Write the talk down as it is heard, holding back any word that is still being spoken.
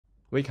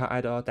we can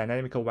add a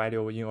dynamic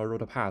value in a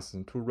root path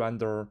to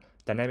render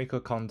dynamic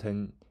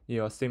content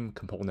in a same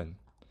component.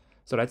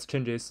 So let's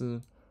change this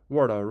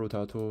word root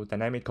to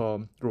dynamic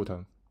root.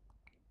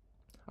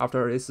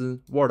 After this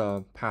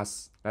word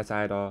path, let's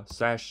add a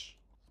slash.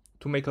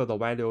 To make the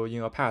value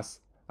in a path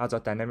as a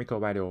dynamic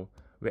value,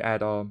 we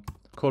add a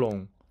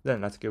colon,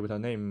 then let's give it a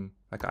name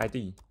like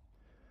ID.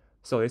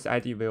 So this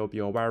ID will be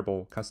a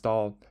variable can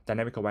store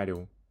dynamic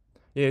value.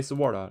 In this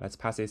word, let's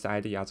pass this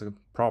ID as a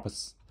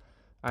props.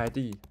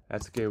 ID,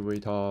 let's give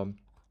it a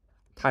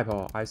type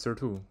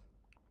I32.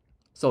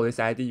 So this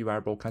ID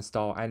variable can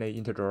store any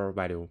integer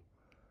value.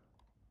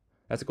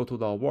 Let's go to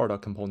the word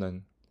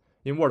component.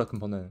 In word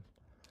component,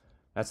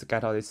 let's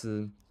get this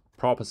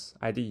props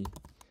ID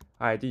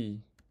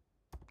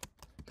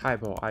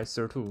type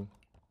I32.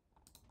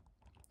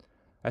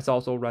 Let's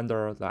also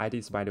render the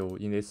ID's value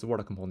in this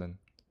word component.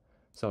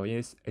 So in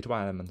this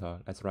h1 element,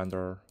 let's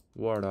render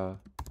word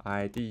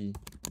ID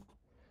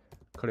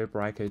curly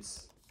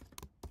brackets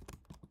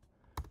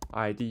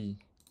ID.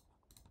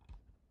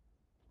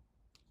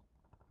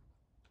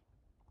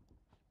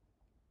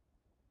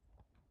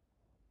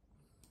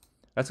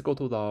 Let's go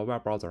to the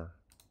web browser.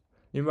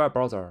 In web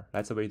browser,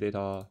 let's visit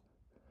a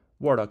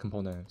word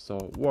component.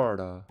 So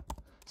word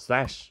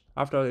slash.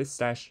 After this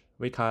slash,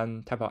 we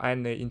can type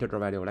any integer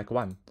value like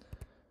 1.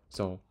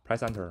 So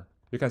press enter.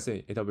 You can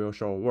see it will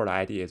show word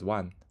ID is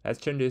 1. Let's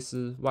change this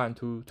 1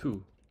 to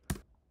 2.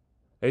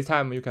 This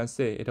time you can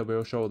see it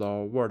will show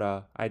the word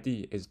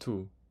ID is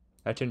 2.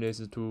 Let's change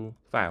this to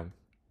 5.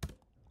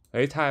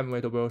 This time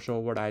it will show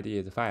word ID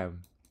is 5.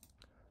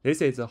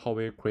 This is how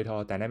we create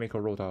a dynamic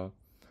root.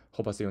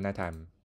 Hope see you next time.